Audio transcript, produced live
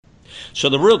So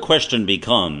the real question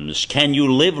becomes: can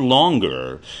you live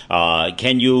longer?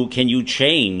 Can you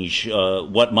change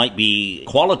what might be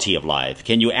quality of life?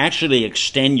 Can you actually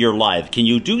extend your life? Can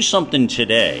you do something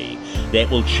today that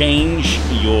will change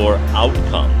your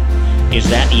outcome? Is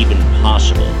that even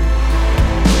possible?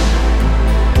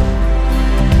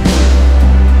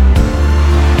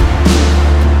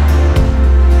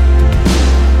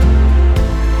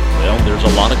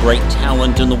 There's a lot of great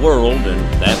talent in the world, and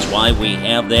that's why we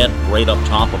have that right up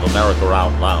top of America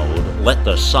Out Loud. Let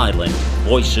the silent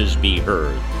voices be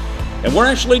heard. And we're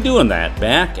actually doing that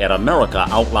back at America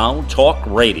Out Loud Talk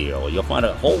Radio. You'll find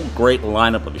a whole great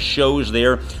lineup of shows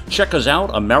there. Check us out,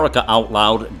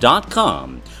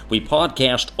 AmericaOutloud.com. We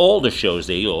podcast all the shows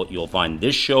there. You'll find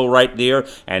this show right there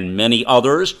and many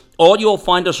others. Or you'll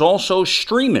find us also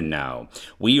streaming now.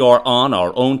 We are on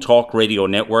our own talk radio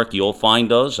network. You'll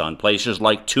find us on places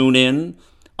like TuneIn,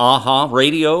 AHA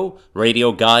Radio,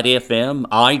 Radio Guide FM,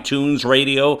 iTunes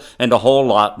Radio, and a whole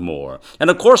lot more. And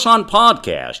of course on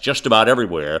podcasts, just about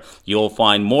everywhere, you'll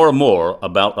find more and more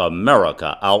about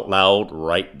America Out Loud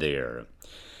right there.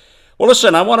 Well,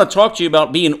 listen, I want to talk to you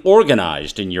about being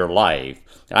organized in your life.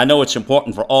 I know it's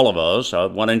important for all of us. I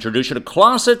want to introduce you to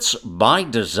Closets by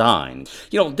Design.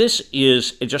 This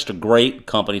is just a great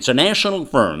company. It's a national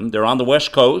firm. They're on the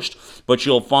West Coast, but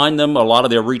you'll find them, a lot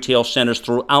of their retail centers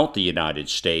throughout the United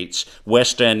States,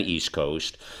 West and East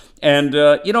Coast. And,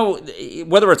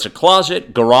 whether it's a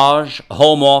closet, garage,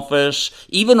 home office,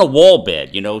 even a wall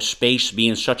bed, space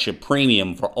being such a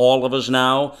premium for all of us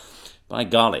now. By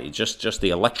golly, just the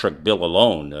electric bill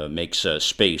alone makes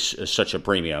space such a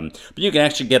premium. But you can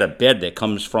actually get a bed that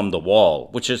comes from the wall,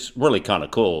 which is really kind of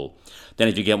cool. Then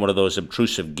if you get one of those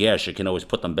obtrusive guests, you can always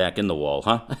put them back in the wall,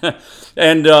 huh?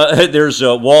 And there's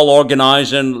wall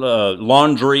organizing,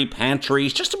 laundry,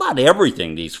 pantries, just about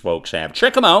everything these folks have.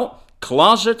 Check them out.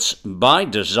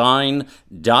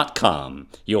 CloSetsByDesign.com.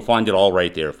 You'll find it all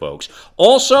right there, folks.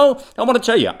 Also, I want to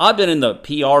tell you, I've been in the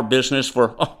PR business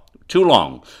for too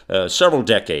long, several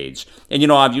decades.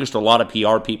 And I've used a lot of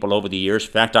PR people over the years.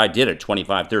 In fact, I did it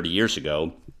 25, 30 years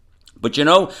ago. But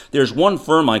there's one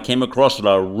firm I came across that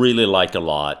I really like a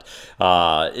lot.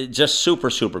 Just super,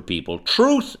 super people.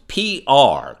 Truth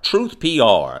PR. Truth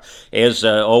PR. As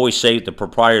I always say, the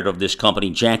proprietor of this company,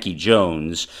 Jackie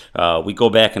Jones, we go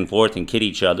back and forth and kid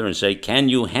each other and say, can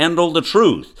you handle the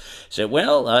truth? I said,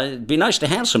 well, it'd be nice to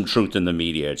have some truth in the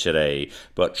media today.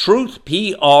 But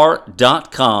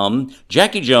truthpr.com.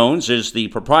 Jackie Jones is the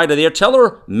proprietor there. Tell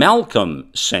her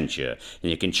Malcolm sent you.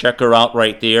 And you can check her out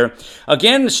right there.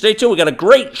 Again, stay tuned. We got a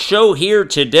great show here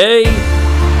today.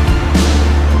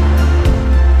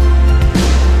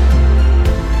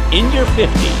 In your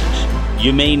 50s,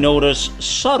 you may notice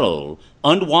subtle,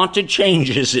 unwanted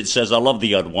changes. It says, I love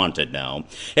the unwanted now,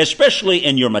 especially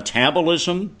in your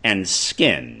metabolism and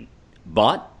skin.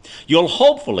 But you'll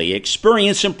hopefully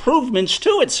experience improvements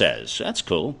too, it says. That's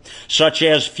cool. Such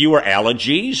as fewer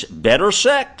allergies, better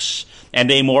sex, and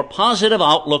a more positive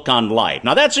outlook on life.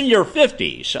 Now, that's in your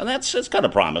 50s, so that's kind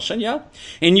of promising, yeah?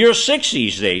 In your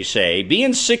 60s, they say,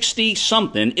 being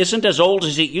 60-something isn't as old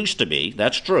as it used to be.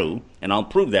 That's true, and I'll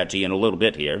prove that to you in a little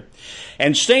bit here.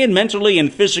 And staying mentally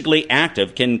and physically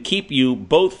active can keep you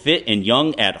both fit and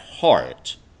young at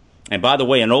heart. And by the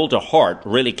way, an older heart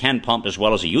really can pump as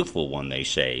well as a youthful one, they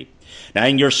say. Now,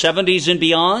 in your 70s and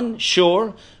beyond,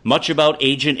 sure, much about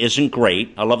aging isn't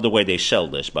great. I love the way they sell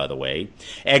this, by the way.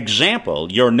 Example,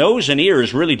 your nose and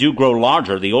ears really do grow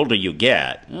larger the older you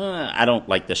get. I don't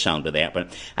like the sound of that,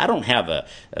 but I don't have a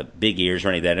big ears or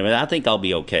any of that. I think I'll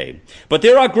be okay. But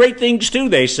there are great things, too,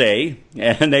 they say.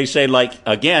 And they say, like,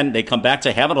 again, they come back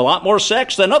to having a lot more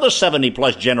sex than other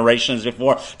 70-plus generations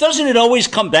before. Doesn't it always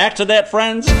come back to that,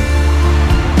 friends?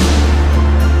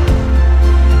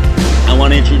 I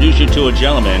want to introduce you to a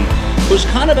gentleman who's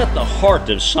kind of at the heart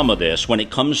of some of this when it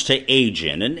comes to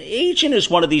aging. And aging is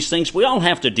one of these things we all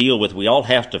have to deal with, we all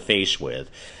have to face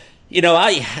with.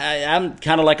 I'm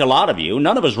kind of like a lot of you.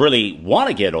 None of us really want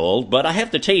to get old, but I have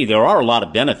to tell you, there are a lot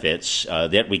of benefits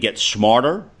that we get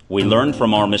smarter. We learn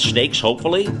from our mistakes,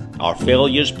 hopefully. Our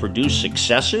failures produce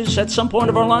successes at some point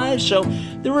of our lives. So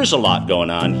there is a lot going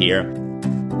on here.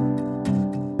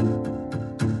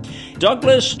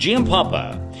 Douglas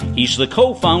Giampapa. He's the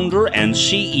co-founder and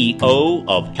CEO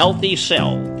of Healthy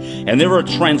Cell, and they're a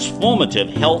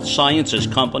transformative health sciences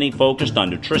company focused on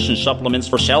nutrition supplements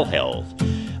for cell health.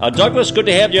 Douglas, good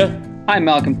to have you. Hi,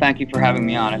 Malcolm. Thank you for having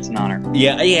me on. It's an honor.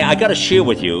 Yeah, I got to share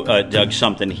with you, Doug,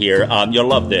 something here. You'll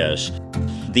love this.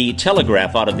 The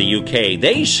Telegraph out of the UK,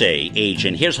 they say,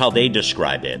 agent, here's how they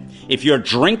describe it. If you're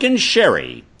drinking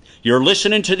sherry, you're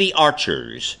listening to the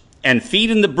Archers, and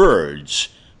feeding the birds,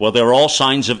 Well, they're all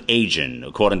signs of aging,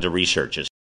 according to researchers.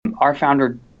 Our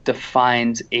founder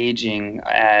defines aging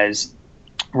as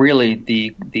really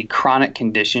the chronic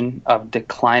condition of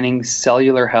declining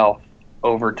cellular health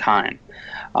over time.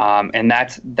 And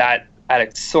that at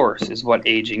its source is what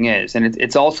aging is. And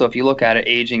it's also, if you look at it,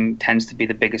 aging tends to be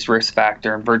the biggest risk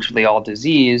factor in virtually all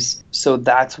disease. So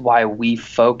that's why we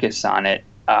focus on it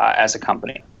as a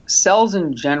company. Cells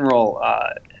in general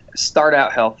start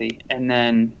out healthy, and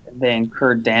then they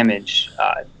incur damage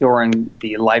during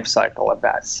the life cycle of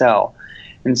that cell.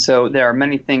 And so there are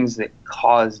many things that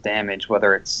cause damage,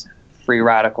 whether it's free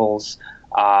radicals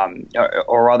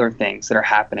or other things that are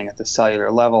happening at the cellular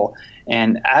level.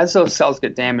 And as those cells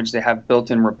get damaged, they have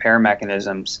built-in repair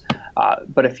mechanisms.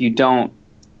 But if you don't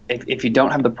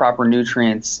have the proper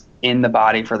nutrients in the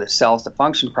body for the cells to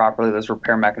function properly, those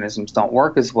repair mechanisms don't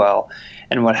work as well.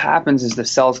 And what happens is the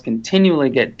cells continually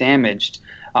get damaged,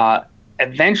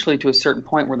 eventually to a certain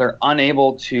point where they're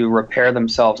unable to repair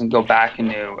themselves and go back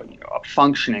into a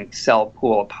functioning cell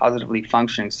pool, a positively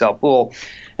functioning cell pool.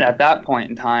 And at that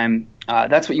point in time,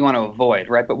 that's what you want to avoid,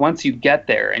 right? But once you get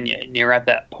there and you're at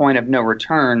that point of no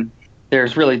return,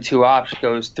 there's really two options. It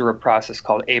goes through a process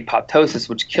called apoptosis,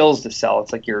 which kills the cell.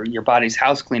 It's like your body's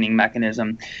house cleaning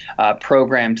mechanism,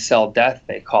 programmed cell death,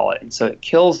 they call it. And so it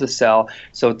kills the cell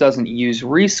so it doesn't use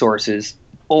resources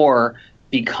or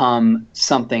become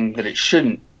something that it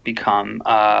shouldn't become.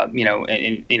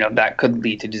 That could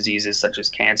lead to diseases such as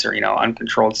cancer,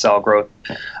 uncontrolled cell growth.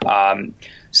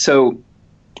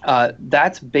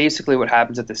 That's basically what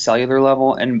happens at the cellular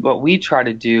level. And what we try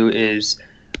to do is,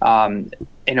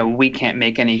 we can't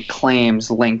make any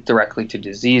claims linked directly to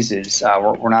diseases.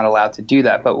 We're not allowed to do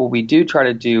that. But what we do try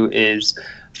to do is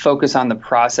focus on the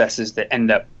processes that end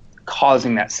up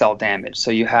causing that cell damage.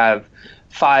 So you have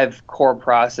 5 core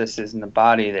processes in the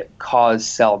body that cause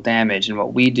cell damage. And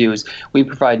what we do is we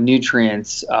provide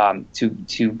nutrients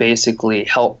to basically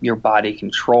help your body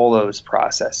control those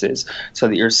processes so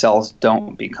that your cells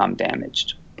don't become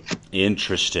damaged.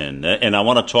 Interesting. And I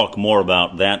want to talk more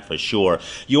about that for sure.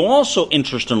 You also,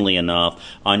 interestingly enough,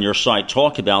 on your site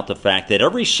talk about the fact that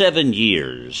every 7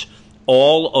 years,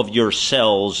 all of your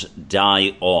cells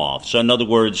die off. So in other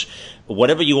words,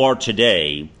 whatever you are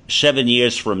today, 7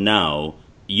 years from now,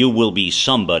 you will be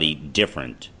somebody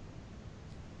different.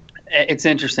 It's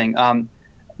interesting. Almost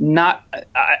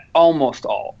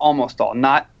all,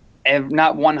 not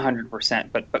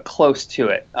 100%, but close to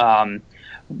it.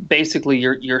 Basically,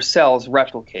 your cells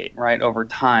replicate, right, over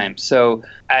time. So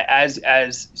as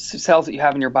cells that you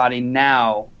have in your body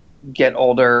now get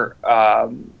older,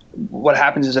 what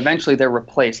happens is eventually they're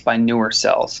replaced by newer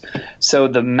cells. So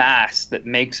the mass that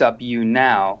makes up you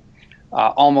now,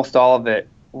 almost all of it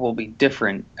will be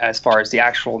different as far as the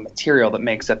actual material that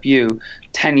makes up you.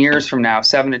 10 years from now,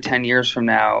 7 to 10 years from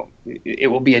now, it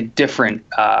will be a different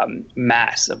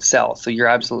mass of cells. So you're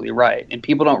absolutely right. And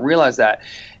people don't realize that.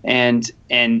 And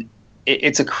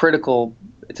it's a critical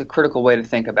way to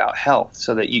think about health,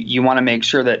 so that you want to make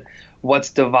sure that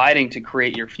what's dividing to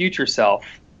create your future self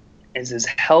is as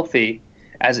healthy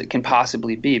as it can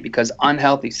possibly be, because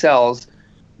unhealthy cells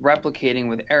replicating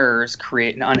with errors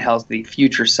create an unhealthy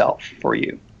future self for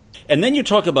you. And then you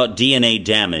talk about DNA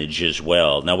damage as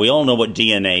well. Now, we all know what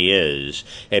DNA is,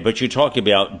 but you talk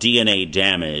about DNA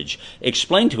damage.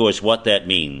 Explain to us what that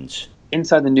means.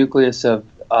 Inside the nucleus of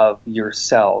your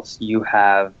cells, you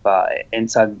have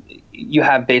basically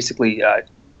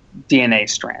DNA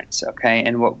strands, okay?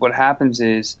 And what happens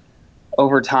is,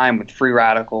 over time, with free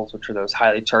radicals, which are those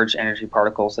highly charged energy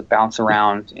particles that bounce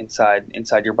around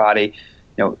inside your body,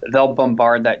 they'll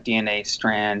bombard that DNA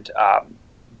strand,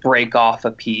 break off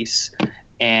a piece,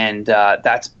 and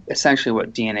that's essentially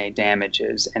what DNA damage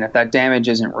is. And if that damage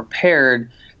isn't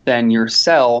repaired, then your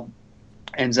cell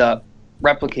ends up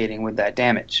replicating with that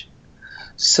damage.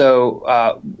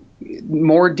 So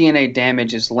more DNA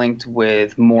damage is linked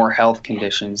with more health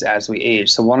conditions as we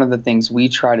age. So one of the things we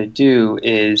try to do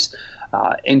is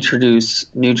introduce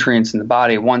nutrients in the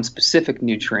body, one specific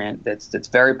nutrient that's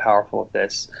very powerful at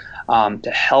this,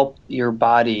 to help your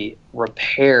body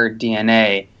repair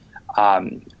DNA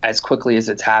as quickly as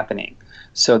it's happening,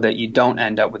 so that you don't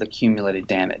end up with accumulated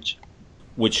damage.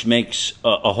 Which makes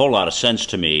a whole lot of sense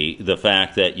to me, the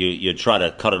fact that you try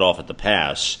to cut it off at the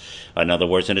pass, in other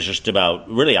words, and it's just about,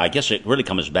 really, I guess it really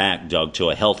comes back, Doug, to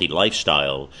a healthy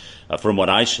lifestyle from what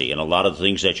I see. And a lot of the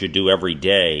things that you do every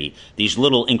day, these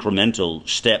little incremental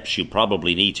steps you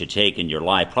probably need to take in your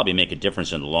life probably make a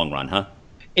difference in the long run, huh?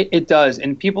 It does,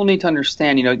 and people need to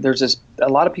understand, there's a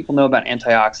lot of people know about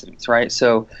antioxidants, right?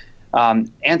 So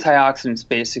antioxidants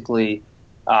basically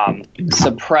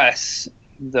suppress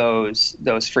those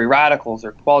free radicals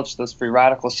or squelch those free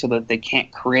radicals so that they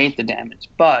can't create the damage.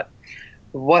 But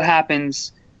what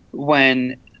happens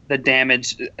when the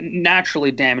damage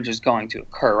is going to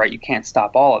occur, right? You can't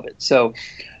stop all of it. So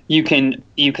you can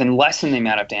lessen the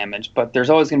amount of damage, but there's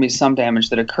always going to be some damage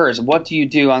that occurs. What do you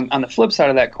do on the flip side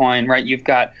of that coin, right? You've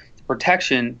got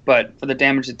protection, but for the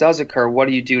damage that does occur, what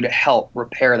do you do to help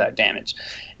repair that damage?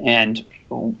 And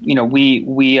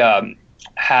we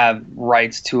have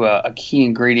rights to a key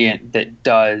ingredient that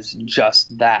does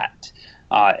just that.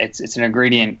 It's an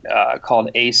ingredient called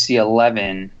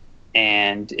AC11.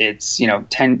 And it's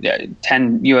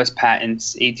 10 U.S.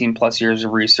 patents, 18 plus years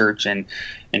of research, and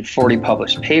 40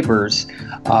 published papers.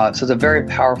 So it's a very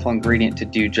powerful ingredient to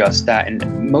do just that.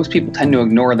 And most people tend to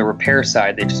ignore the repair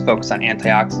side. They just focus on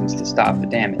antioxidants to stop the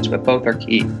damage, but both are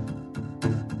key.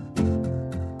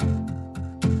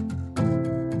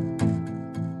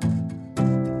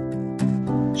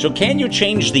 So can you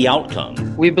change the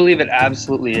outcome? We believe it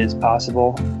absolutely is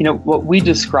possible. What we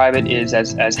describe it is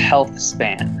as health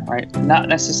span, right? Not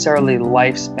necessarily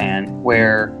lifespan,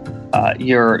 where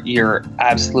you're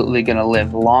absolutely going to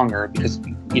live longer, because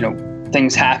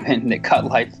things happen that cut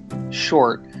life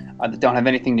short that don't have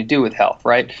anything to do with health,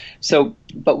 right? So,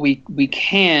 but we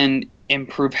can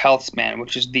improve health span,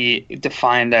 which is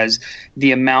defined as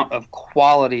the amount of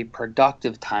quality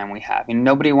productive time we have. And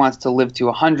nobody wants to live to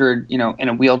 100, in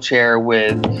a wheelchair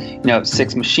with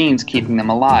 6 machines keeping them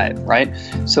alive, right?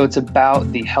 So it's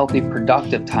about the healthy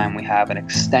productive time we have and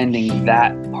extending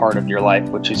that part of your life,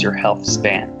 which is your health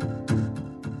span.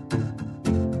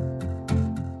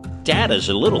 Dad is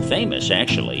a little famous,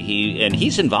 actually.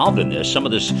 He's involved in this. Some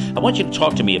of this, I want you to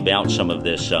talk to me about some of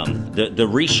this, the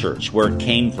research, where it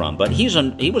came from. But he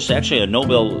was actually a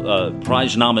Nobel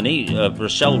Prize nominee for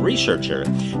cell researcher,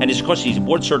 and of course he's a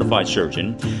board-certified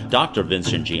surgeon, Dr.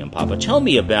 Vincent Giampapa. Tell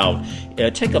me about.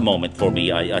 Take a moment for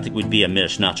me. I think we'd be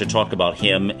amiss not to talk about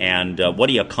him and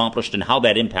what he accomplished and how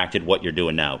that impacted what you're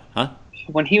doing now, huh?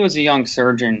 When he was a young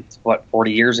surgeon,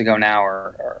 40 years ago now,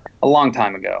 or a long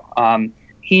time ago.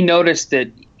 He noticed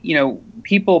that,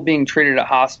 people being treated at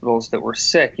hospitals that were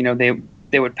sick,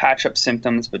 they would patch up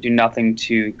symptoms but do nothing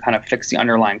to kind of fix the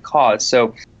underlying cause.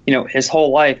 So, his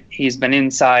whole life he's been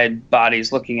inside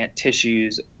bodies looking at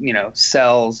tissues,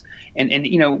 cells, and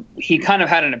he kind of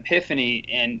had an epiphany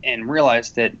and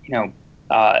realized that,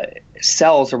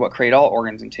 cells are what create all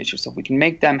organs and tissues. So if we can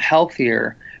make them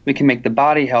healthier, we can make the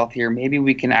body healthier. Maybe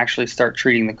we can actually start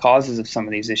treating the causes of some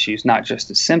of these issues, not just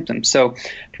the symptoms. So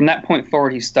from that point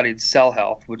forward, he studied cell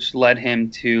health, which led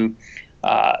him to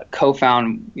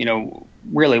co-found,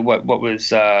 really what was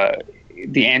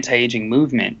the anti-aging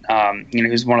movement. He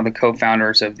was one of the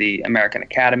co-founders of the American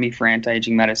Academy for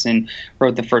Anti-Aging Medicine,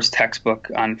 wrote the first textbook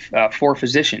for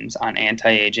physicians on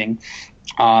anti-aging.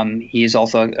 He's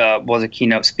also was a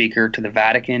keynote speaker to the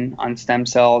Vatican on stem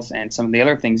cells and some of the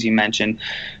other things you mentioned.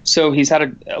 So he's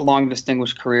had a long,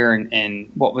 distinguished career in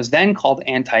what was then called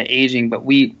anti-aging, but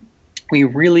we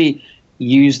really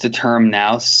use the term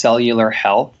now cellular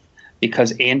health,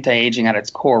 because anti-aging at its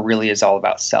core really is all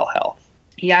about cell health.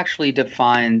 He actually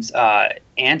defines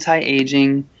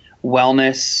anti-aging,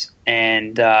 wellness,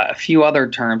 and a few other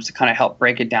terms to kind of help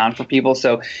break it down for people.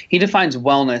 So he defines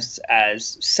wellness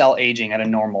as cell aging at a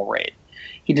normal rate.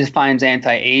 He defines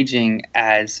anti-aging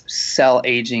as cell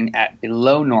aging at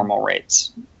below normal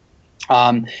rates.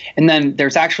 And then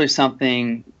there's actually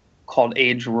something called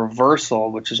age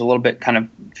reversal, which is a little bit kind of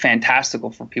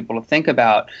fantastical for people to think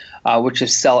about, which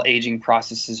is cell aging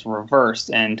processes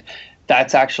reversed. And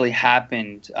that's actually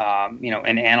happened,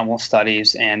 in animal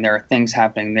studies, and there are things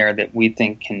happening there that we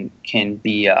think can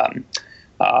be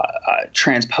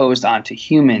transposed onto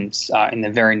humans in the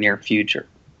very near future.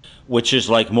 Which is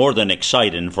like more than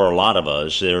exciting for a lot of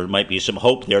us. There might be some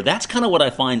hope there. That's kind of what I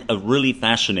find really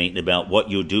fascinating about what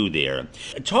you do there.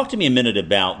 Talk to me a minute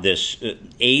about this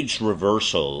age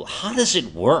reversal. How does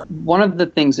it work? One of the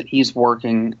things that he's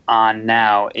working on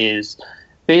now is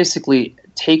basically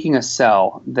taking a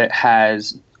cell that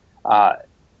has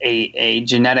a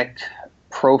genetic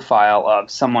profile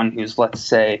of someone who's, let's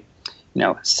say,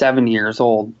 7 years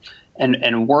old,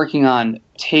 and working on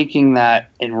taking that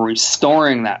and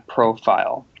restoring that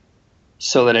profile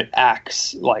so that it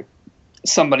acts like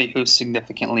somebody who's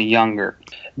significantly younger.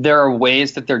 There are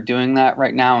ways that they're doing that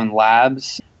right now in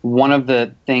labs. One of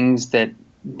the things that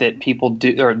people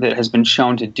do, or that has been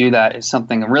shown to do that, is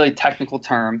something, a really technical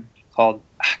term called,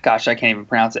 I can't even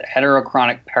pronounce it,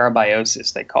 heterochronic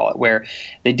parabiosis, they call it, where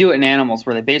they do it in animals,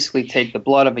 where they basically take the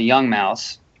blood of a young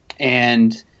mouse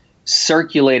and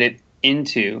circulate it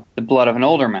into the blood of an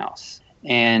older mouse.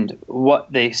 And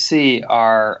what they see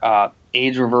are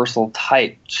age reversal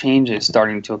type changes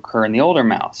starting to occur in the older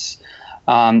mouse.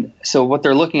 So what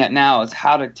they're looking at now is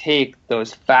how to take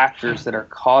those factors that are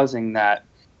causing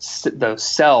those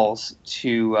cells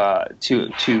to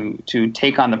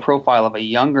take on the profile of a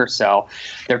younger cell.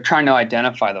 They're trying to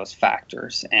identify those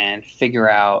factors and figure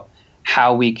out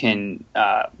how we can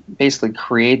basically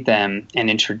create them and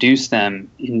introduce them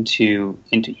into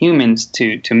humans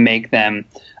to make them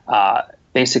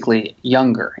basically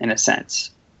younger in a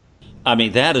sense. I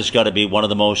mean, that has got to be one of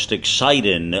the most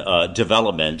exciting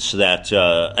developments that,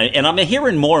 and I'm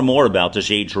hearing more and more about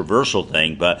this age reversal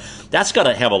thing, but that's got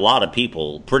to have a lot of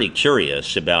people pretty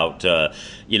curious about,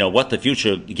 what the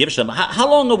future gives them. How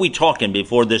long are we talking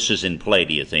before this is in play,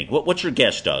 do you think? What's your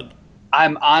guess, Doug?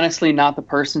 I'm honestly not the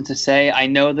person to say. I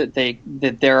know that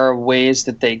there are ways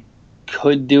that they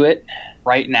could do it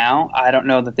right now. I don't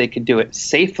know that they could do it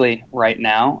safely right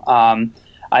now.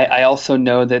 I also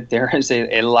know that there is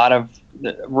a lot of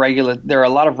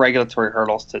regulatory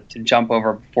hurdles to jump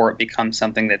over before it becomes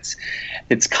something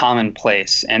that's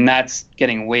commonplace, and that's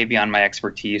getting way beyond my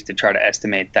expertise to try to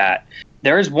estimate that.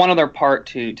 There is one other part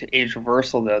to age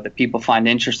reversal though that people find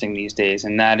interesting these days,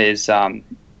 and that is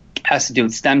has to do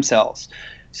with stem cells.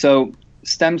 So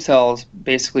stem cells,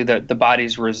 basically the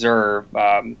body's reserve,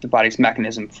 the body's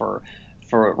mechanism for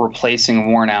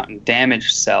replacing worn out and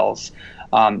damaged cells.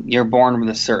 You're born with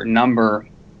a certain number,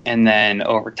 and then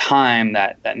over time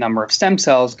that number of stem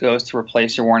cells goes to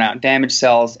replace your worn out and damaged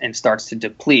cells and starts to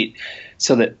deplete,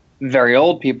 so that very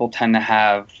old people tend to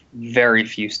have very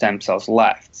few stem cells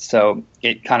left. So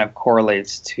it kind of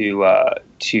correlates to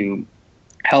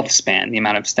health span, the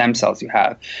amount of stem cells you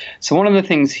have. So one of the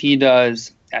things he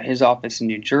does at his office in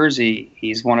New Jersey,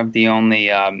 he's one of the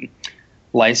only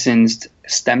licensed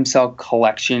stem cell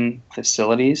collection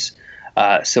facilities.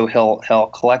 So he'll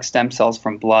collect stem cells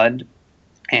from blood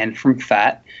and from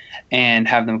fat and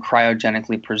have them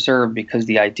cryogenically preserved, because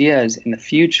the idea is in the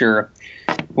future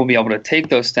we'll be able to take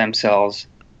those stem cells,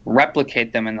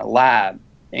 replicate them in the lab,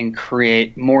 and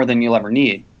create more than you'll ever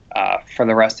need for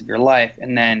the rest of your life.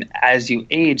 And then as you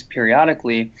age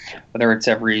periodically, whether it's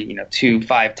every 2,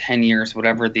 5, 10 years,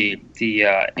 whatever the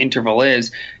interval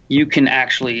is, you can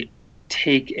actually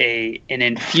take an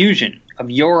infusion of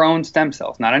your own stem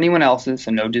cells, not anyone else's,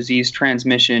 so no disease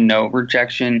transmission, no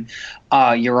rejection,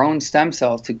 your own stem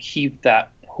cells, to keep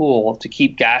that pool, to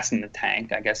keep gas in the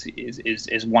tank, I guess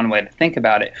is one way to think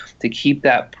about it, to keep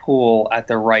that pool at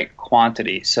the right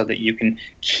quantity so that you can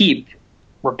keep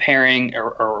repairing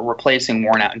or replacing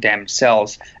worn out and damaged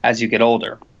cells as you get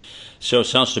older. So it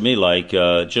sounds to me like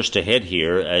just ahead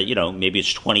here, maybe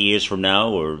it's 20 years from now,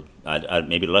 or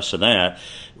maybe less than that,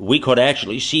 we could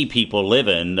actually see people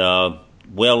living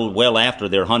well after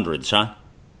their hundreds, huh?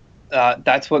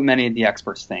 That's what many of the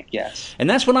experts think, yes. And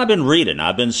that's what I've been reading.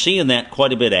 I've been seeing that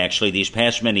quite a bit, actually, these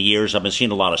past many years. I've been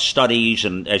seeing a lot of studies,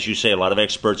 and as you say, a lot of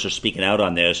experts are speaking out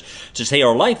on this to say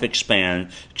our life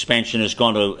expansion is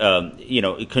going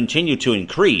to, continue to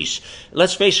increase.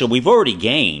 Let's face it, we've already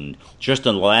gained, just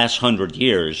in the last 100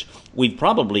 years, we've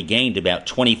probably gained about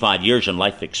 25 years in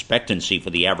life expectancy for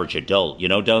the average adult. You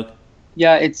know, Doug?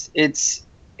 Yeah, it's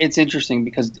interesting,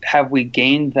 because have we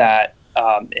gained that?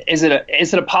 Is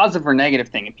it a positive or negative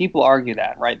thing? And people argue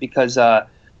that, right? Because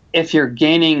if you're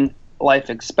gaining life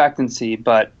expectancy,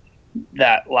 but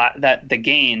that the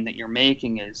gain that you're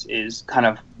making is kind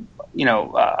of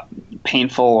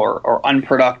painful or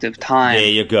unproductive time. There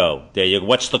you go.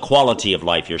 What's the quality of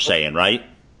life, you're saying, right?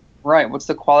 Right. What's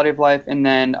the quality of life? And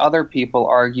then other people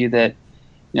argue that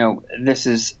this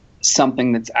is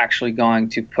something that's actually going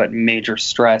to put major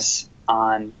stress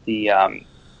on the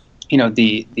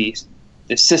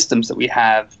systems that we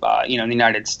have, in the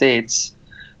United States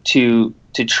to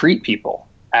treat people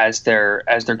as they're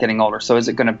getting older. So is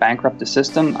it going to bankrupt the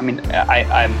system? I mean,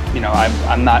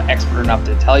 I'm not expert enough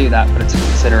to tell you that, but it's a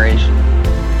consideration.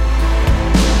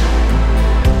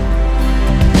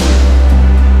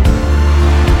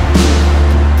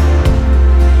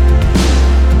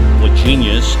 What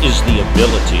genius is the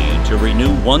ability to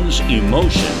renew one's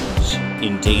emotions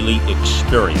in daily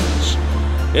experience.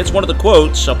 It's one of the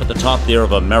quotes up at the top there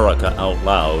of America Out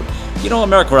Loud.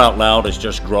 America Out Loud is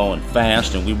just growing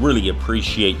fast, and we really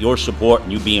appreciate your support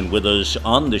and you being with us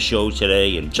on the show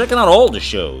today and checking out all the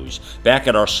shows back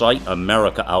at our site,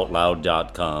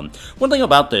 AmericaOutloud.com. One thing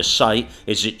about this site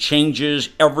is it changes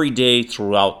every day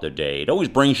throughout the day. It always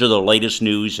brings you the latest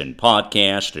news in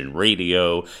podcast, in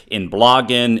radio, in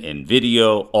blogging, in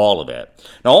video, all of it.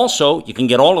 Now, also, you can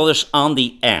get all of this on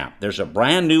the app. There's a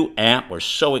brand new app we're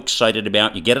so excited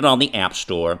about. You get it on the App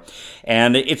Store,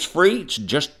 and it's free. It's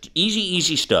just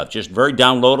easy stuff. Just very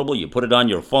downloadable. You put it on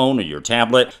your phone or your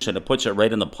tablet, and it puts it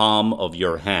right in the palm of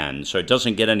your hand. So it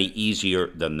doesn't get any easier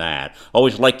than that.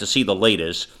 Always like to see the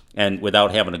latest and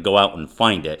without having to go out and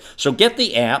find it. So get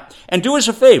the app and do us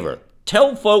a favor.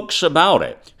 Tell folks about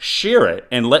it. Share it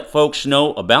and let folks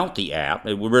know about the app.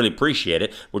 We really appreciate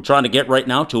it. We're trying to get right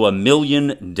now to 1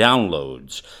 million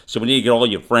downloads. So we need to get all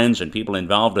your friends and people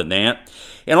involved in that.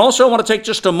 And also, I want to take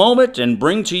just a moment and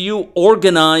bring to you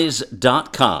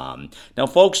Organize.com. Now,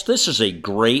 folks, this is a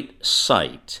great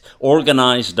site,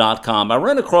 Organize.com. I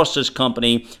ran across this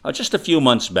company just a few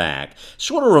months back.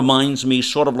 Sort of reminds me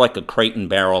sort of like a Crate and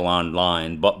Barrel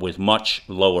online, but with much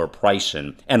lower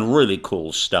pricing and really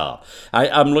cool stuff.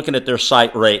 I'm looking at their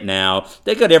site right now.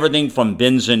 They got everything from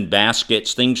bins and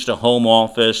baskets, things to home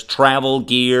office, travel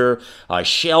gear,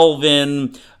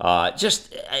 shelving,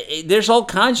 there's all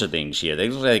kinds of things here.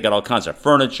 They got all kinds of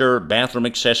furniture, bathroom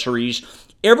accessories,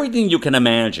 everything you can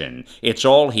imagine. It's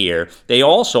all here. They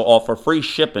also offer free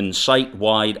shipping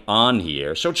site-wide on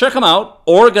here. So check them out,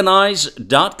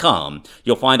 Organize.com.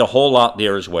 You'll find a whole lot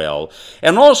there as well.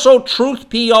 And also Truth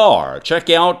PR.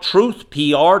 Check out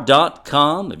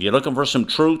truthpr.com. If you're looking for some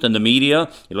truth in the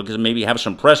media, you're looking to maybe have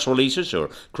some press releases or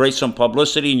create some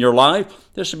publicity in your life,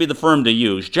 this would be the firm to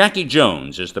use. Jackie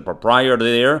Jones is the proprietor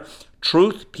there.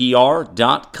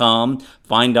 truthpr.com.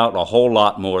 Find out a whole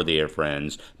lot more there,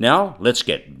 friends. Now, let's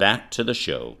get back to the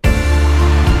show.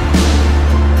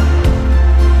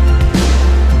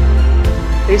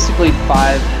 Basically,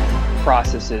 five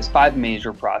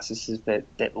major processes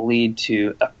that lead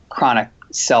to a chronic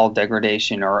cell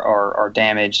degradation or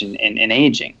damage and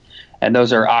aging. And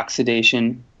those are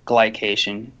oxidation,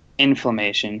 glycation,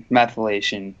 inflammation,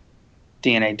 methylation,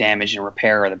 DNA damage and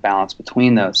repair, or the balance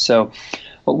between those. So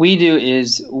what we do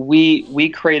is we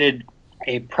created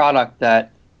a product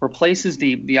that replaces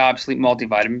the obsolete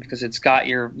multivitamin, because it's got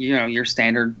your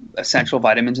standard essential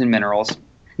vitamins and minerals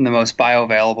from the most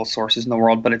bioavailable sources in the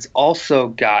world, but it's also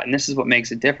got, and this is what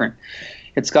makes it different,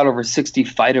 it's got over 60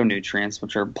 phytonutrients,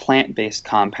 which are plant-based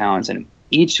compounds, and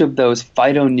each of those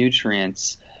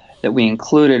phytonutrients that we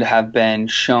included have been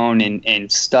shown in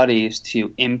studies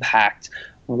to impact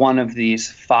one of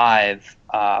these five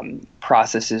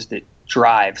processes that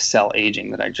drive cell aging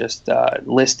that I just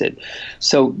listed.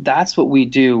 So that's what we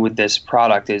do with this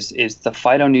product is the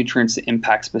phytonutrients that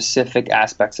impact specific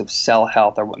aspects of cell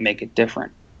health are what make it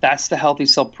different. That's the Healthy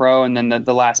Cell Pro, and then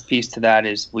the last piece to that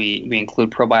is we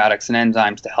include probiotics and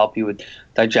enzymes to help you with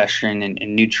digestion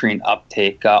and nutrient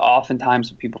uptake.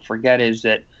 Oftentimes what people forget is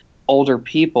that older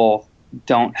people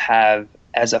don't have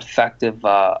as effective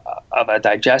of a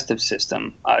digestive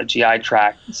system, GI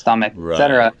tract, stomach,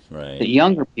 etc. Right. That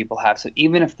younger people have. So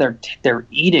even if they're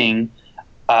eating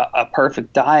a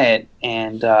perfect diet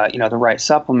and the right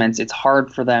supplements, it's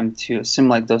hard for them to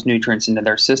assimilate those nutrients into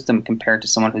their system compared to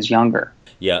someone who's younger.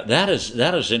 Yeah, that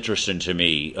is interesting to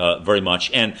me very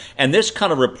much, and this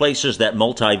kind of replaces that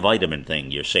multivitamin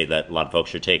thing you say that a lot of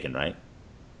folks are taking, right?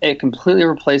 It completely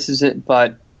replaces it,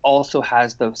 but also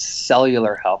has those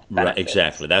cellular health benefits. Right,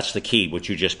 exactly. That's the key, what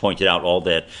you just pointed out. All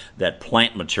that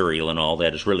plant material and all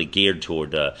that is really geared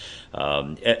toward,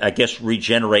 I guess,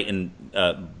 regenerating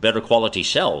better quality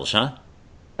cells, huh?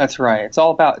 That's right. It's all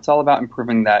about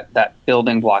improving that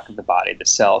building block of the body, the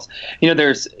cells.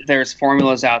 There's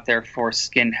formulas out there for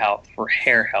skin health, for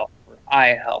hair health, for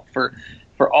eye health, for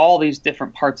all these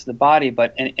different parts of the body,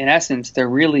 but in essence, they're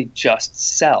really just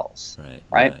cells,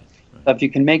 right? But if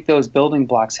you can make those building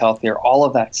blocks healthier, all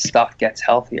of that stuff gets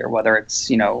healthier, whether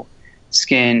it's,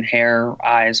 skin, hair,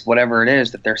 eyes, whatever it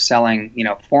is that they're selling,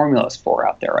 formulas for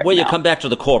out there right now. Well, you come back to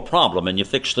the core problem and you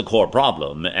fix the core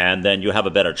problem, and then you have a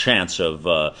better chance of,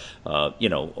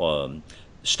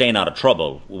 staying out of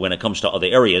trouble when it comes to other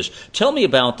areas. Tell me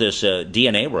about this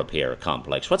DNA repair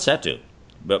complex. What's that do?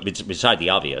 Beside the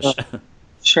obvious.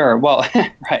 Sure. Well,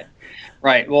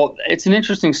 Right. Well, it's an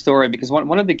interesting story because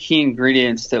one of the key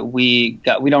ingredients that we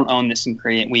don't own this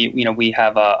ingredient. We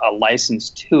have a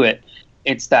license to it.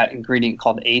 It's that ingredient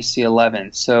called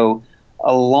AC11. So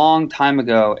a long time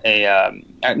ago,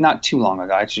 not too long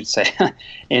ago, I should say,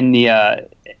 in the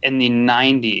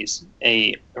 90s,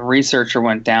 a researcher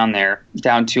went down to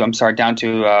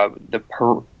the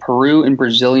Peru and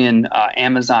Brazilian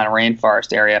Amazon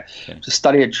rainforest area to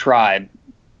study a tribe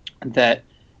that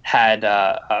had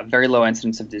a very low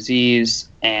incidence of disease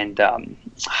and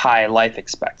high life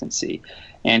expectancy.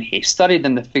 And he studied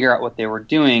them to figure out what they were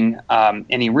doing,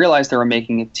 and he realized they were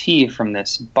making a tea from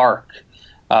this bark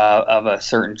of a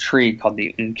certain tree called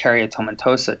the Encaria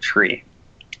tomentosa tree,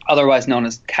 otherwise known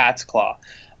as cat's claw.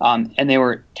 And they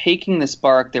were taking this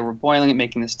bark, they were boiling it,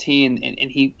 making this tea, and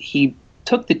he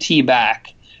took the tea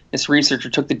back this researcher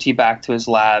took the tea back to his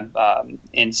lab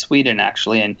in Sweden,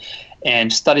 actually,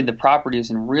 and studied the properties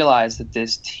and realized that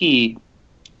this tea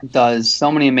does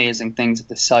so many amazing things at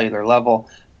the cellular level.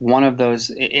 One of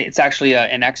those, it's actually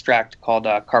an extract called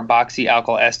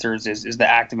carboxyalkyl esters is the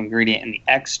active ingredient in the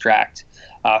extract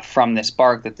from this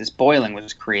bark that this boiling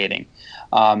was creating.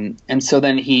 And so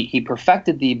then he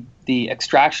perfected the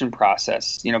extraction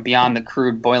process, beyond the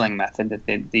crude boiling method that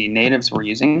the natives were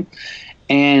using.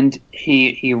 And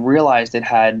he realized it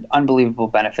had unbelievable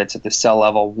benefits at the cell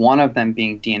level, one of them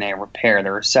being DNA repair.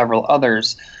 There were several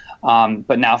others,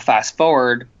 but now fast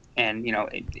forward, and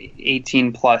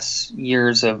 18 plus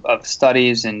years of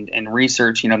studies and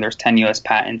research. There's 10 U.S.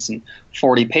 patents and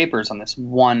 40 papers on this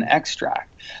one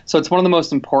extract. So it's one of the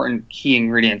most important key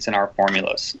ingredients in our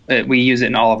formulas. We use it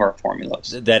in all of our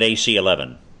formulas. That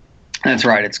AC11. That's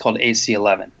right. It's called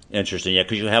AC11. Interesting, yeah,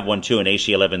 because you have one too, an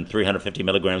AC11 350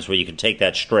 milligrams, where you can take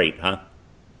that straight, huh?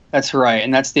 That's right,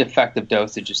 and that's the effective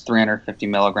dosage is 350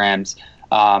 milligrams.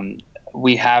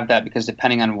 We have that because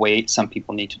depending on weight, some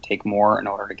people need to take more in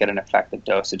order to get an effective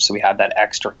dosage. So we have that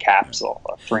extra capsule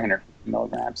of 350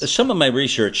 milligrams. Some of my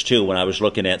research, too, when I was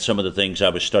looking at some of the things I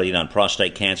was studying on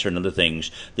prostate cancer and other things,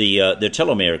 the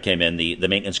telomere came in, the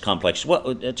maintenance complex.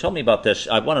 Tell me about this.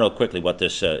 I want to know quickly what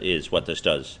this is, what this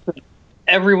does.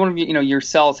 Every one of your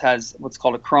cells has what's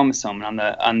called a chromosome. And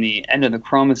on the end of the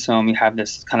chromosome, you have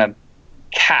this kind of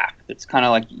cap. It's kind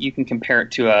of like you can compare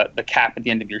it to the cap at the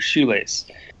end of your shoelace.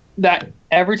 That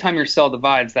every time your cell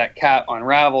divides, that cap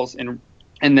unravels and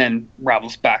then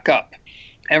ravels back up.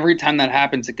 Every time that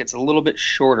happens, it gets a little bit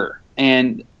shorter,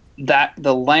 and that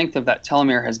the length of that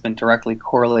telomere has been directly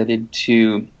correlated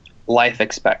to life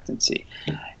expectancy.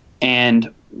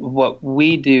 And what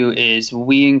we do is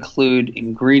we include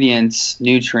ingredients,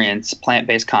 nutrients,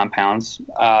 plant-based compounds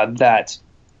that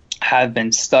have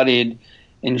been studied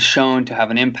and shown to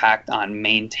have an impact on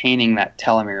maintaining that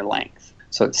telomere length,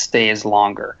 so it stays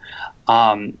longer.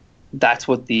 That's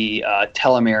what the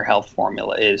telomere health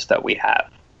formula is that we have.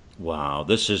 Wow,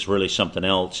 this is really something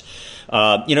else.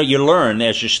 You learn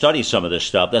as you study some of this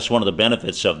stuff. That's one of the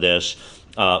benefits of this,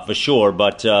 for sure.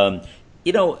 But,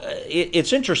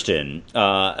 it's interesting.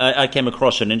 I came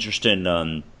across an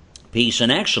interesting piece,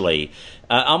 and actually,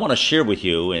 I want to share with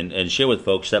you and share with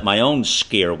folks that my own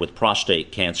scare with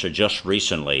prostate cancer just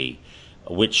recently,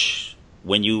 which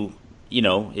when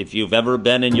if you've ever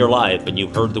been in your life and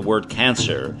you've heard the word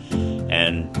cancer,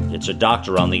 and it's a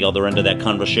doctor on the other end of that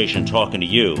conversation talking to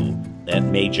you, that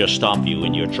may just stop you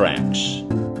in your tracks.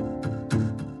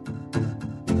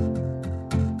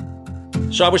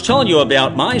 So I was telling you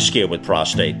about my scare with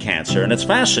prostate cancer, and it's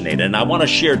fascinating. And I want to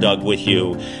share, Doug, with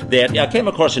you that I came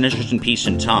across an interesting piece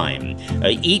in Time.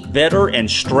 Eat better and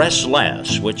stress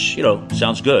less, which,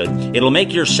 sounds good. It'll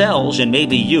make your cells and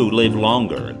maybe you live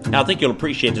longer. I think you'll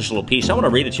appreciate this little piece. I want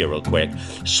to read it to you real quick.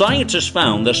 Scientists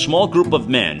found a small group of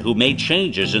men who made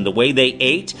changes in the way they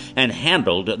ate and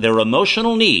handled their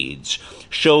emotional needs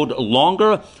showed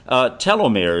longer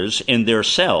telomeres in their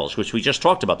cells, which we just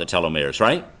talked about the telomeres,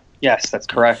 right? Yes, that's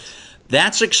correct.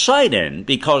 That's exciting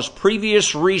because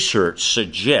previous research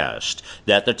suggests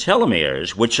that the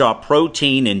telomeres, which are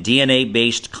protein and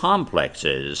DNA-based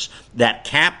complexes that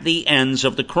cap the ends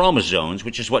of the chromosomes,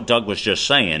 which is what Doug was just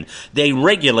saying, they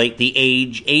regulate the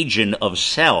aging of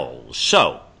cells.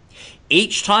 So,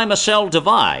 each time a cell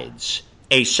divides,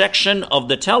 a section of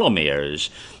the telomeres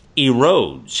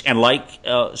erodes, and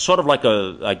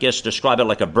describe it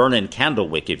like a burning candle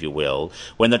wick, if you will.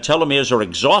 When the telomeres are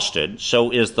exhausted,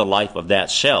 so is the life of that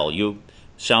cell. You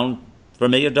sound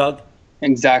familiar, Doug?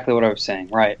 Exactly what I was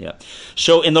saying, right. Yeah.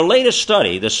 So in the latest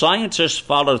study, the scientists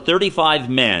followed 35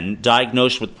 men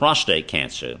diagnosed with prostate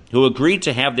cancer who agreed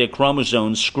to have their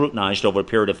chromosomes scrutinized over a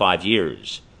period of 5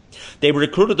 years. They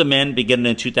recruited the men beginning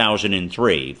in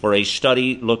 2003 for a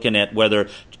study looking at whether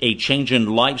a change in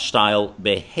lifestyle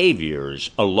behaviors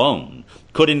alone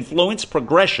could influence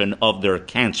progression of their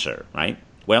cancer, right?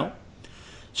 Well,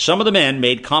 some of the men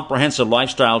made comprehensive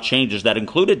lifestyle changes that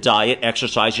included diet,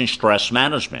 exercise, and stress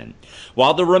management,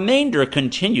 while the remainder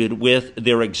continued with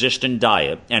their existing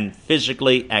diet and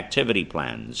physically activity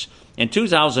plans. In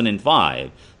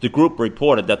 2005, the group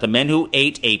reported that the men who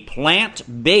ate a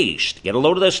plant-based, get a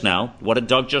load of this now, what did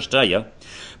Doug just tell you?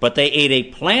 But they ate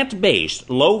a plant-based,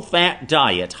 low-fat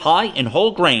diet, high in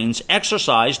whole grains,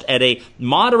 exercised at a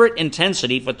moderate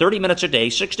intensity for 30 minutes a day,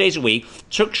 6 days a week,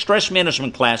 took stress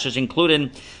management classes,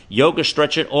 including yoga,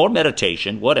 stretching, or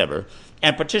meditation, whatever,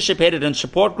 and participated in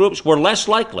support groups were less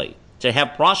likely to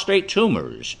have prostate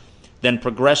tumors than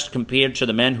progressed compared to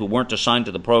the men who weren't assigned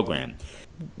to the program.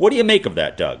 What do you make of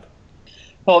that, Doug?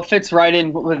 Well, it fits right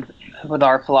in with with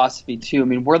our philosophy too. I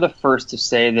mean, we're the first to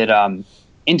say that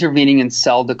intervening in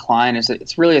cell decline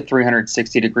it's really a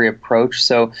 360-degree approach.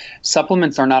 So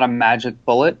supplements are not a magic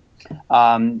bullet,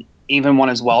 even one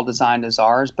as well designed as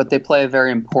ours, but they play a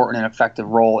very important and effective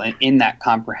role in that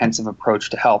comprehensive approach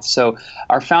to health. So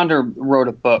our founder wrote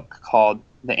a book called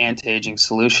The Anti-Aging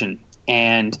Solution,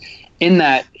 and in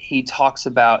that he talks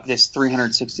about this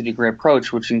 360-degree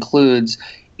approach, which includes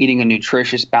eating a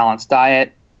nutritious, balanced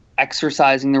diet,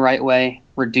 exercising the right way,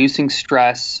 reducing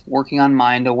stress, working on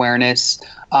mind awareness,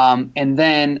 and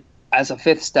then as a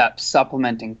fifth step,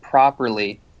 supplementing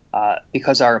properly,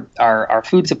 because our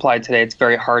food supply today, it's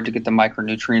very hard to get the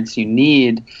micronutrients you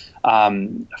need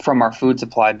from our food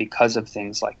supply because of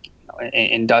things like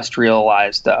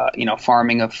industrialized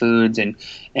farming of foods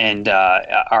and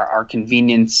our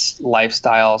convenience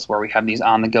lifestyles where we have these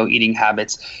on-the-go eating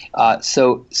habits.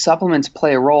 So supplements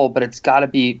play a role, but it's got to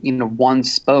be one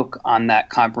spoke on that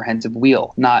comprehensive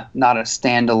wheel, not a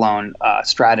standalone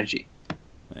strategy.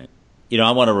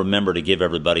 I want to remember to give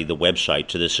everybody the website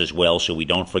to this as well so we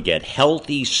don't forget,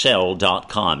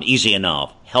 healthycell.com. Easy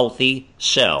enough. Healthy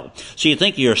Cell. So you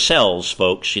think of your cells,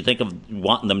 folks, you think of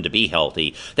wanting them to be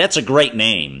healthy. That's a great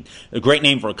name. A great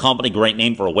name for a company, great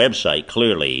name for a website,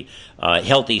 clearly.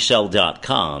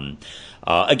 Healthycell.com.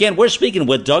 Again, we're speaking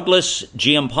with Douglas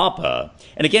Giampapa.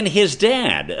 And again, his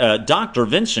dad, Dr.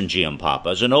 Vincent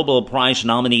Giampapa, is a Nobel Prize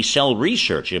nominee cell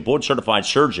researcher, a board-certified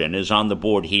surgeon, is on the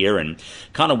board here and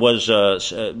kind of was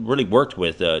really worked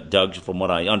with Doug, from what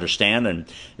I understand, and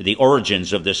the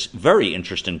origins of this very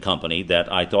interesting company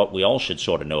that I thought we all should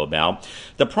sort of know about.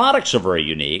 The products are very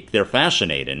unique. They're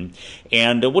fascinating.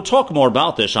 And we'll talk more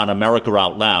about this on America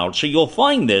Out Loud. So you'll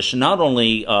find this not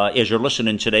only as you're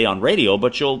listening today on radio,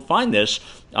 but you'll find this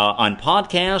on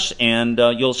podcasts, and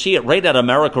you'll see it right at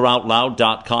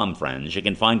AmericaOutloud.com, friends. You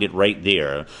can find it right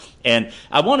there. And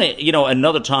I want to,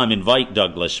 another time invite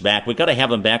Douglas back. We've got to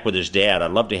have him back with his dad.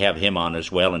 I'd love to have him on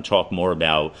as well and talk more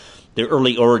about the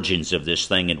early origins of this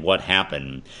thing and what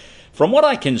happened. From what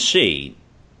I can see,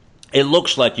 it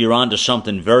looks like you're onto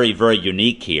something very, very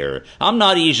unique here. I'm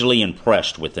not easily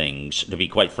impressed with things, to be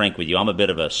quite frank with you. I'm a bit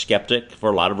of a skeptic for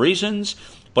a lot of reasons.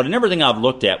 But in everything I've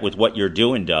looked at with what you're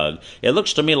doing, Doug, it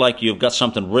looks to me like you've got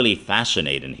something really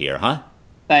fascinating here, huh?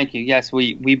 Thank you. Yes,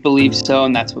 we believe so,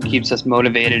 and that's what keeps us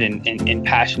motivated and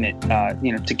passionate,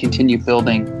 to continue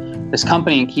building this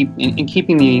company and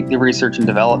keeping the research and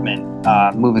development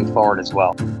moving forward as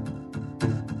well.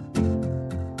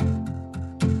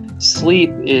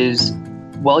 Sleep is,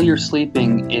 while you're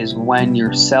sleeping, is when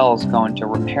your cells go into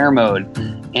repair mode,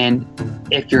 and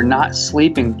if you're not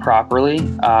sleeping properly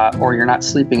or you're not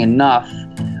sleeping enough,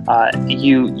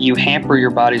 you hamper your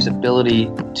body's ability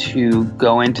to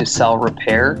go into cell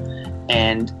repair,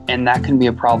 and that can be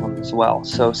a problem as well.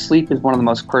 So sleep is one of the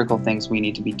most critical things we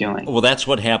need to be doing. Well, that's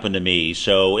what happened to me.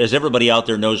 So as everybody out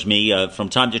there knows me, from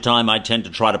time to time I tend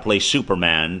to try to play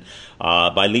Superman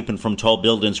by leaping from tall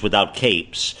buildings without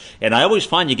capes. And I always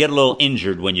find you get a little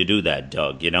injured when you do that,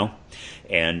 Doug,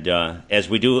 And as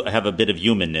we do have a bit of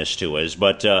humanness to us.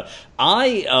 But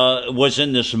I was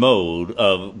in this mode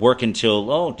of working till,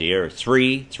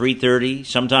 3:30,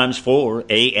 sometimes 4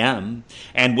 a.m.,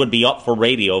 and would be up for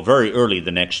radio very early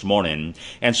the next morning.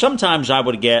 And sometimes I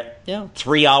would get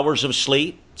 3 hours of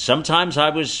sleep. Sometimes I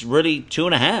was really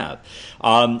 2.5.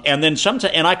 And then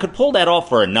sometimes, and I could pull that off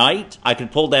for a night. I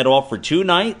could pull that off for 2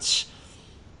 nights.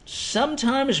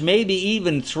 Sometimes maybe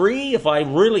even 3 if I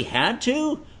really had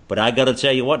to. But I got to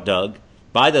tell you what, Doug,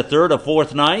 by the 3rd or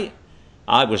 4th night,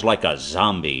 I was like a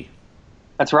zombie.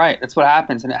 That's right. That's what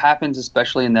happens. And it happens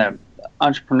especially in the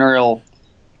entrepreneurial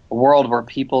world where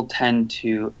people tend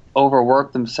to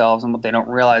overwork themselves. And what they don't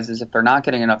realize is if they're not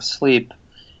getting enough sleep,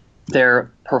 their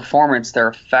performance, their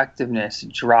effectiveness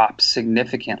drops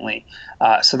significantly.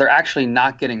 So they're actually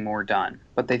not getting more done,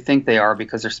 but they think they are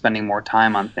because they're spending more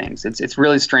time on things. It's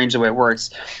really strange the way it works.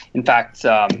 In fact,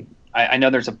 I know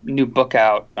there's a new book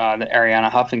out that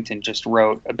Arianna Huffington just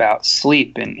wrote about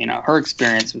sleep and her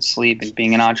experience with sleep and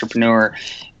being an entrepreneur.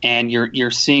 And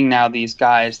you're seeing now these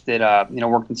guys that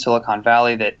work in Silicon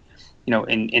Valley that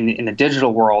in the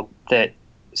digital world that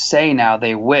say now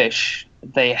they wish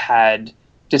they had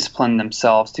disciplined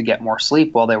themselves to get more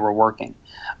sleep while they were working.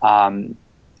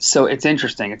 So it's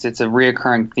interesting. It's a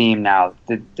reoccurring theme now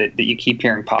that you keep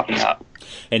hearing popping up.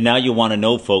 And now you want to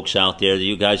know, folks out there,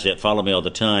 you guys that follow me all the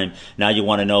time, now you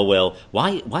want to know, well,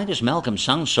 why does Malcolm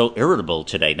sound so irritable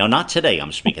today? No, not today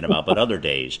I'm speaking about, but other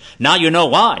days. Now you know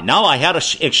why. Now I had an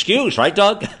excuse, right,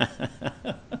 Doug?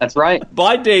 That's right.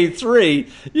 By day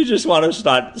 3, you just want to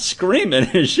start screaming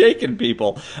and shaking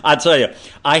people. I tell you,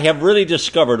 I have really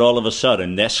discovered all of a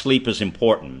sudden that sleep is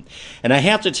important. And I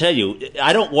have to tell you,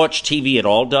 I don't watch TV at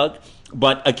all, Doug.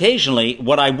 But occasionally,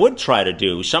 what I would try to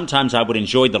do, sometimes I would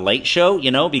enjoy the Late Show,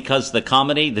 because the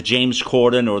comedy, the James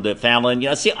Corden or the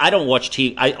Fallon, see, I don't watch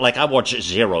TV. I watch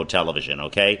zero television,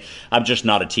 okay? I'm just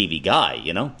not a TV guy,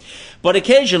 But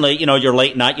occasionally, you're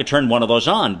late night, you turn one of those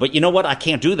on. But you know what? I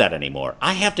can't do that anymore.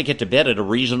 I have to get to bed at a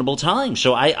reasonable time.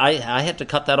 So I had to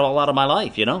cut that all out of my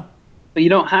life, But you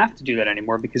don't have to do that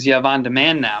anymore because you have on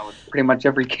demand now with pretty much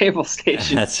every cable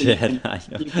station. That's it.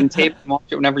 You can tape and watch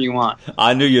it whenever you want.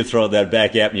 I knew you'd throw that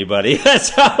back at me, buddy. That's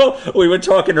how we were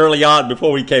talking early on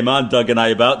before we came on, Doug and I,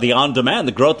 about the on-demand,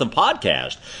 the growth of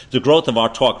podcast. The growth of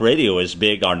our talk radio is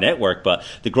big, our network, but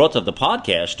the growth of the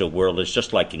podcast world is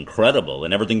just like incredible.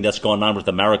 And everything that's going on with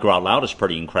America Out Loud is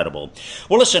pretty incredible.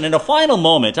 Well, listen, in a final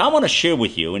moment, I want to share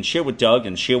with you and share with Doug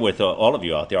and share with all of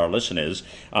you out there, our listeners,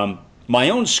 my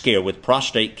own scare with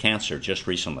prostate cancer just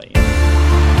recently.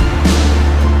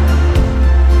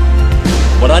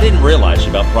 What I didn't realize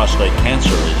about prostate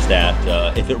cancer is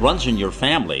that if it runs in your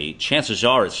family, chances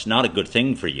are it's not a good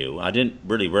thing for you. I didn't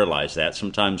really realize that.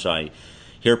 Sometimes I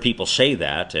hear people say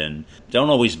that and don't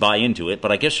always buy into it,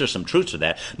 but I guess there's some truth to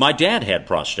that. My dad had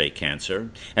prostate cancer,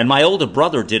 and my older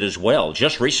brother did as well.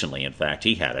 Just recently, in fact,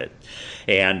 he had it.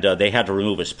 And they had to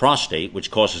remove his prostate,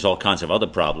 which causes all kinds of other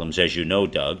problems, as you know,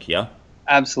 Doug, yeah?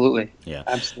 Absolutely. Yeah.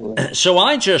 Absolutely. So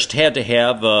I just had to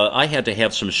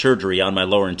have some surgery on my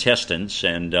lower intestines,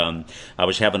 and I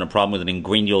was having a problem with an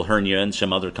inguinal hernia and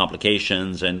some other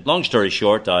complications. And long story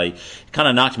short, it kind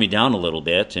of knocked me down a little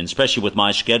bit, and especially with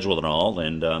my schedule and all.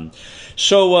 And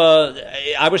so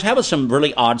I was having some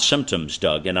really odd symptoms,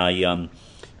 Doug, and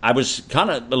I was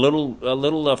kind of a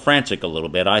little frantic a little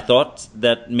bit. I thought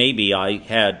that maybe I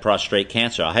had prostate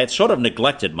cancer. I had sort of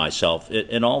neglected myself,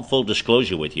 in all full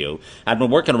disclosure with you. I'd been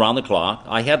working around the clock.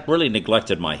 I had really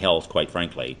neglected my health, quite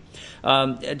frankly.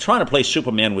 Trying to play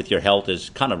Superman with your health is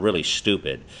kind of really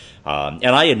stupid. And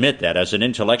I admit that as an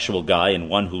intellectual guy and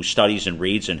one who studies and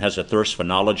reads and has a thirst for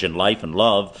knowledge and life and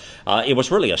love, it was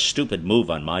really a stupid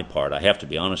move on my part, I have to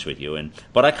be honest with you.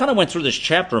 But I kind of went through this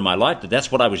chapter in my life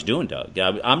that's what I was doing, Doug.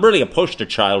 I'm really a poster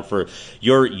child for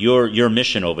your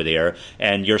mission over there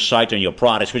and your site and your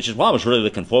products, which is why I was really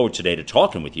looking forward today to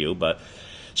talking with you.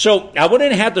 So I went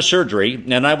in and had the surgery,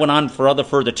 and I went on for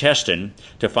further testing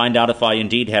to find out if I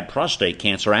indeed had prostate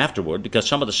cancer afterward, because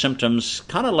some of the symptoms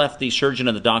kind of left the surgeon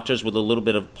and the doctors with a little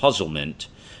bit of puzzlement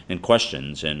and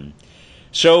questions. And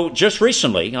so just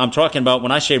recently, I'm talking about,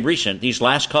 when I say recent, these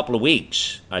last couple of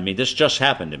weeks, I mean, this just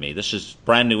happened to me. This is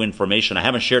brand new information. I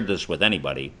haven't shared this with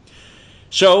anybody.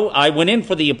 So I went in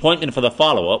for the appointment for the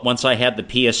follow-up. Once I had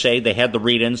the PSA, they had the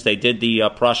read-ins, they did the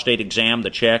prostate exam, the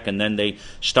check, and then they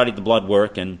studied the blood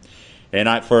work and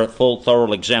for a full,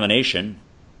 thorough examination.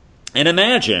 And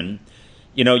imagine,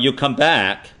 you come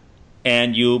back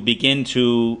and you begin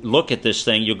to look at this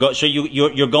thing.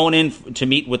 You're going in to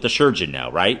meet with the surgeon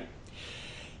now, right?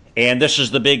 And this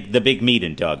is the big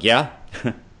meeting, Doug. Yeah.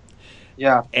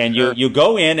 Yeah. And you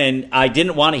go in, and I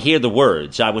didn't want to hear the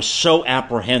words. I was so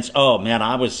apprehensive. Oh man,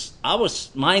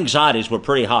 my anxieties were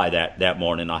pretty high that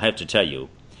morning, I have to tell you.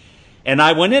 And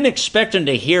I went in expecting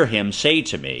to hear him say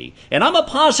to me, and I'm a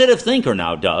positive thinker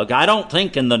now, Doug. I don't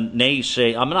think I'm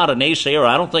not a naysayer.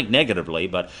 I don't think negatively,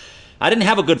 but I didn't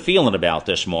have a good feeling about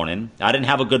this morning. I didn't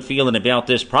have a good feeling about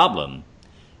this problem.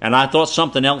 And I thought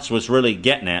something else was really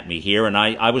getting at me here, and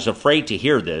I was afraid to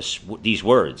hear these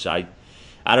words.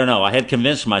 I don't know. I had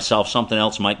convinced myself something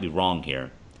else might be wrong here.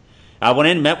 I went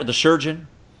in, met with the surgeon.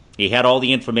 He had all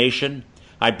the information.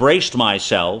 I braced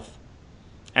myself.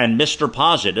 And Mr.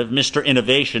 Positive, Mr.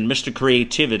 Innovation, Mr.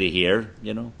 Creativity here,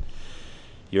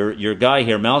 your guy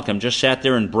here, Malcolm, just sat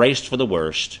there and braced for the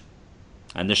worst.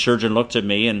 And the surgeon looked at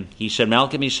me and he said,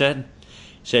 Malcolm, he said,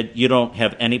 you don't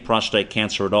have any prostate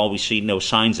cancer at all. We see no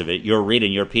signs of it. Your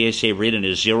PSA reading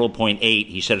is 0.8.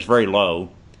 He said, it's very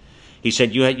low. He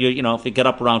said, if it got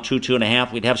up around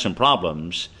 2.5, we'd have some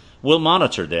problems. We'll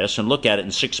monitor this and look at it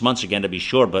in 6 months again to be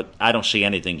sure, but I don't see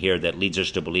anything here that leads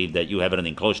us to believe that you have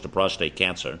anything close to prostate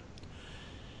cancer.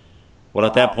 Well,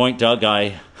 at that point, Doug,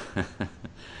 I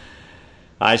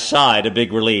sighed a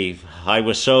big relief. I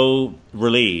was so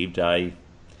relieved.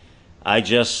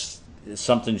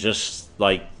 Something just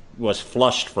like was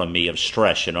flushed from me of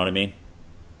stress, you know what I mean?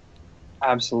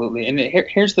 Absolutely. And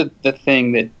here's the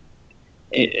thing that,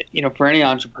 for any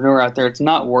entrepreneur out there, it's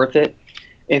not worth it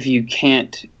if you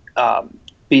can't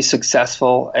be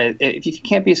successful. If you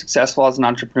can't be successful as an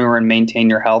entrepreneur and maintain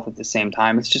your health at the same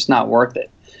time, it's just not worth it.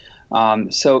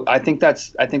 So I think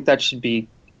that should be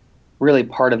really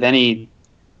part of any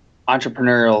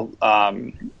entrepreneurial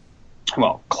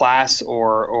class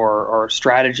or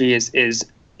strategy is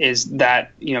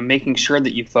that, making sure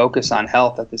that you focus on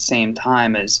health at the same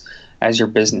time as your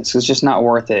business. It's just not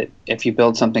worth it if you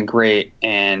build something great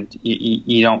and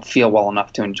you don't feel well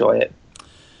enough to enjoy it.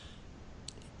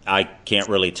 I can't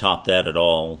really top that at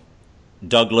all.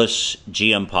 Douglas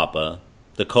Giampapa,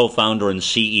 the co-founder and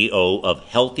CEO of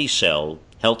Healthy Cell,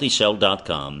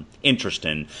 HealthyCell.com,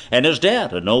 interesting, and his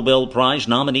dad, a Nobel Prize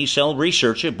nominee cell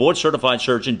researcher, board-certified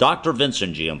surgeon, Dr.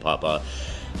 Vincent Giampapa.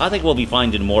 I think we'll be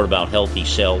finding more about Healthy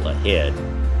Cell ahead,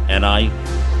 and I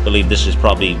believe this is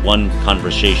probably one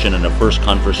conversation and the first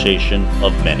conversation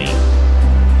of many.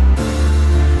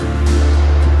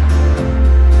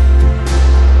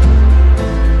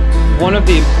 One of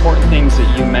the important things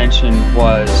that you mentioned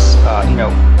was,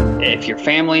 if your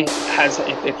family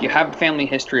if you have a family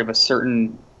history of a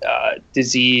certain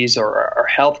disease or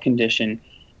health condition,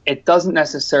 it doesn't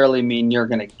necessarily mean you're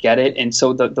going to get it. And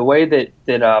so the way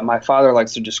that my father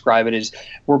likes to describe it is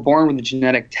we're born with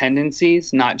genetic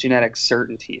tendencies, not genetic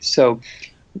certainties. So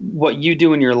what you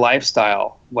do in your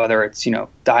lifestyle, whether it's,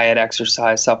 diet,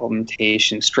 exercise,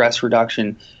 supplementation, stress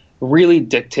reduction, really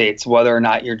dictates whether or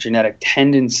not your genetic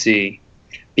tendency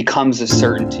becomes a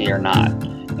certainty or not.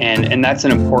 And that's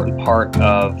an important part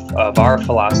of our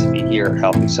philosophy here at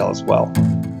Healthy Cell as well.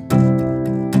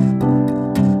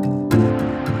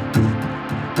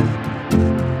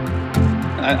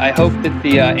 I hope that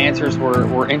the answers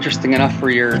were interesting enough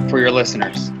for your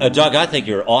listeners. Doug, I think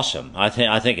you're awesome. I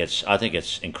think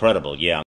it's incredible. Yeah.